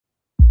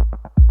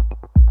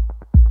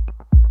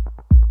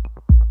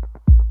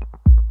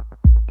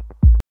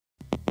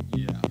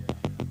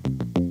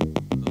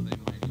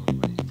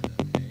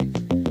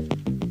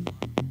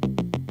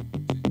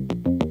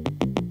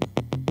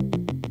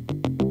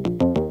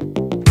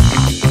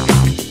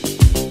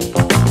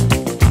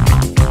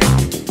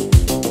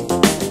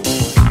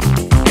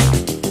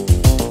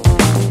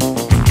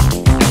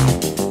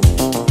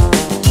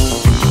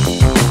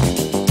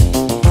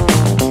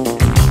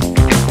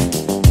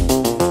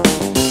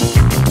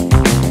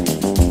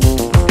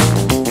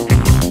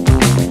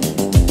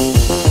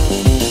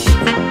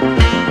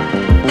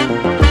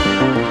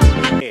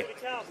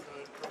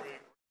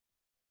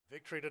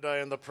victory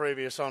today and the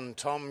previous on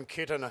Tom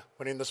Kitten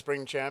winning the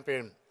Spring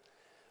Champion.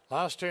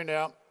 Last two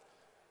now,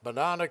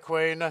 Banana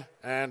Queen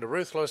and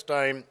Ruthless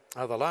Dame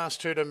are the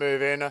last two to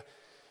move in.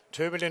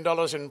 $2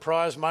 million in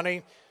prize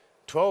money,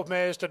 12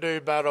 mares to do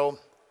battle.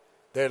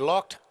 They're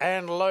locked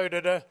and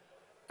loaded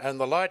and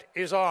the light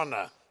is on.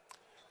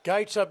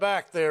 Gates are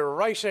back, they're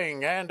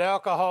racing and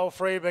Alcohol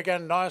Free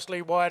began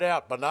nicely wide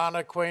out.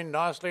 Banana Queen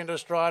nicely into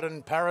stride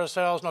and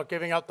Parasol's not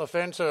giving up the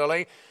fence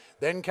early.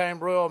 Then came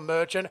Royal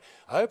Merchant.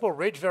 Opal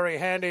Ridge very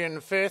handy in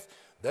fifth.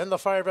 Then the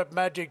favourite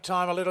Magic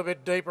Time a little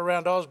bit deep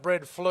around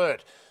Osbred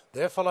Flirt.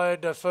 They're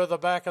followed further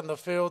back in the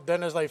field.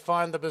 Then as they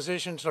find the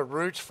positions to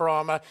Roots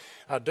from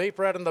a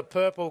deeper out in the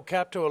purple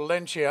cap to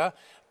Alencia.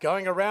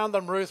 Going around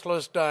them,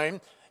 Ruthless Dame.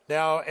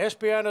 Now,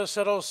 Espiona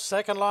settles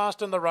second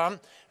last in the run,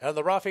 and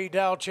the Ruffy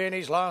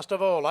Dalcini's last of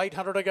all.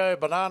 800 to go.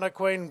 Banana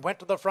Queen went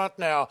to the front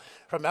now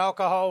from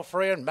Alcohol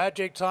Free and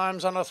Magic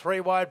Times on a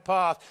three-wide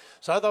path.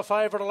 So the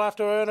favourite will have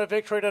to earn a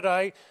victory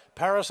today.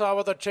 Parasol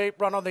with a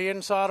cheap run on the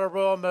inside of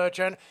Royal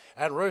Merchant,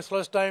 and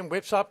Ruthless Dame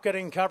whips up,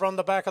 getting cover on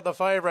the back of the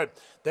favourite.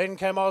 Then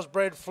came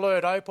Osbred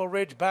Flirt. Opal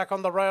Ridge back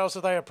on the rails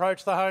as they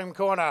approach the home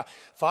corner.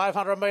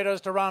 500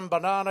 metres to run.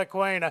 Banana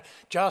Queen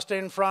just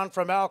in front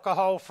from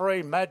Alcohol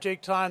Free.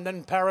 Magic Time,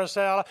 then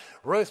Parasol.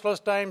 Ruthless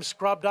Dame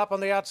scrubbed up on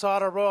the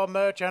outside of Royal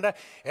Merchant.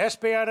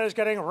 Espiona is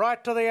getting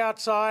right to the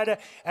outside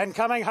and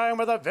coming home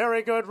with a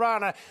very good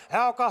run.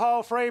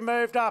 Alcohol Free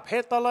moved up,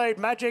 hit the lead.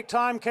 Magic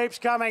Time keeps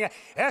coming.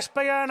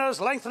 Espiona's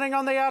lengthening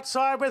on the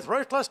outside with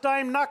Ruthless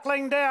Dame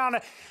knuckling down.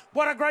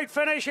 What a great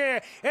finish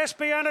here.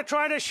 Espiona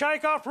trying to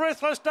shake off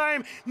Ruthless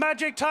Dame.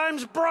 Magic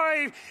Time's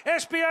brave.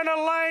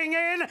 Espiona laying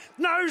in.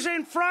 Nose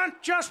in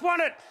front. Just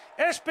won it.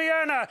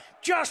 Espiona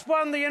just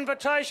won the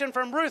invitation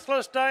from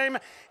Ruthless Dame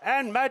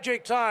and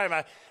Magic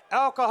Time.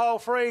 Alcohol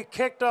Free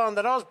kicked on.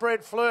 That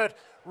Osbred Flirt,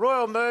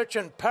 Royal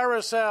Merchant,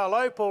 Parasol,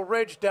 Opal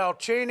Ridge,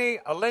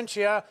 Dalcini,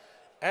 Alencia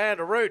and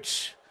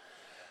Roots.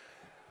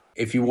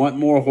 If you want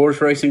more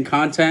horse racing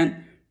content,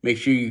 make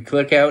sure you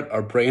click out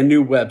our brand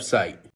new website.